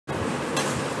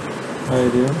Hi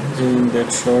there. In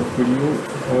that short video,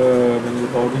 when you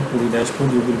log into the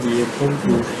dashboard, you will be able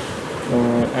to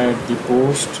add the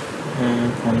post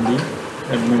from the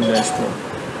admin dashboard.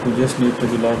 You just need to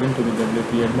be logged into the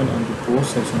WP admin on the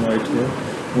post section right here.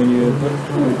 When you are able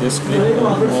to just click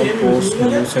on all post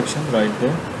new section right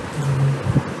there.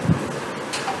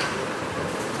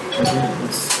 Okay,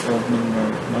 it's opening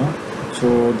right now.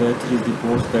 So that is the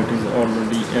post that is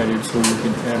already added. So you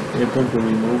can able to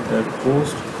remove that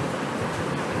post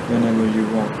whenever you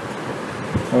want.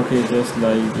 Okay, just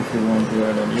like if you want to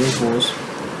add a new post,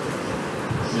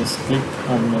 just click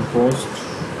on the post,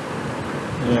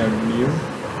 add new.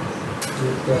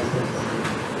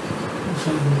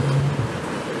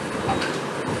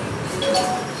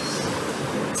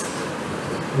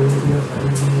 Okay.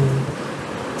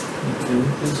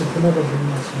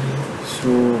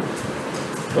 So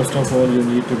first of all you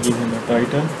need to give him a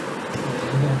title,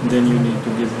 then you need to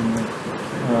give him a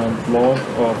blog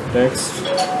of text,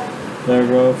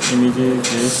 paragraph, images,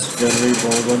 list, gallery,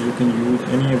 browser. You can use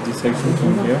any of the sections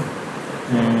from here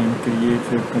and create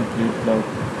your complete blog.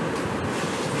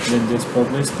 Then just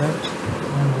publish that,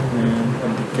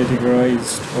 and the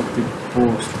categorized of the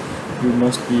post, you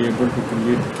must be able to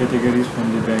create categories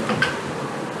from the backend.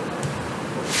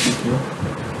 Okay,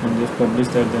 and just publish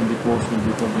that, then the post will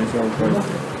be published out right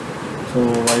there. So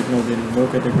right now there is no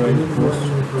categorized post,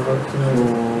 so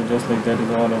just like that is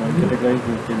all on categorized.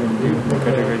 We've given the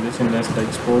categorization. Let's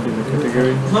like sport is a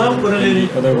category, and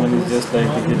the other one is just like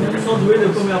the category.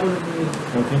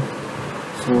 Okay,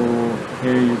 so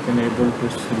here you can able to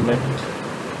select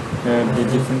the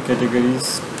different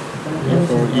categories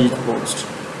for each post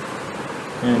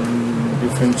and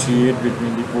differentiate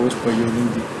between the posts by using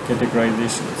the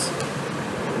categorizations.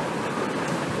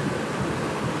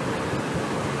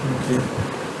 Okay,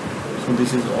 so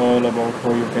this is all about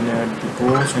how you can add the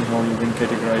post and how you can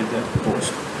categorize that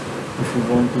post. If you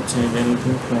want to change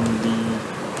anything from the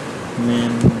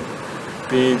main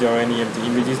page or any of the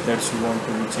images that you want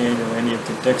to be changed or any of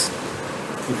the text,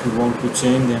 if you want to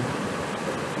change them,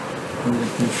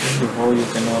 let me show you how you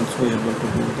can also able to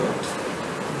do that.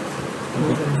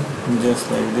 Okay,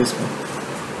 just like this one.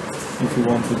 If you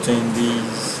want to change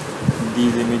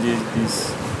these images,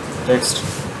 this text,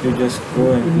 you just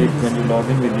go and click. When you log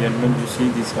in with the admin, you see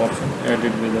this option,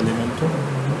 edit with Elementor.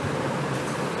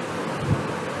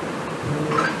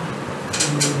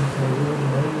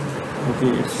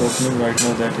 Okay, it's opening right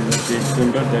now. That is a page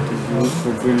builder that is used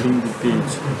for building the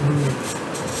page.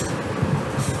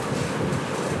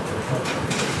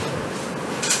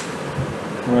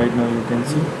 Right now you can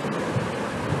see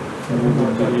you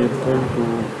will be able to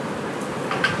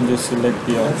just select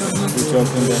the option, which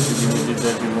option that is images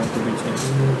that you want to be changed.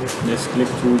 Just click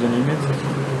choose an image,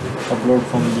 upload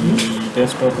from the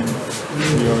desktop, and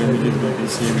your images will be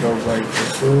saved out right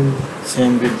there.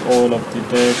 Same with all of the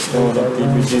text, all of the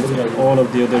images, and all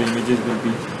of the other images will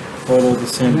be follow the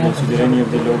same procedure. Any of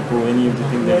the logo, any of the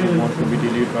thing that you want to be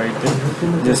deleted right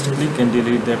there, just click and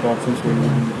delete that option, so you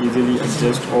can easily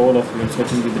adjust all of your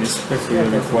settings with respect to your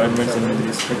requirements and with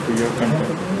respect to your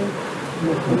content.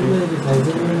 Okay. Thank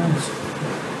you very much.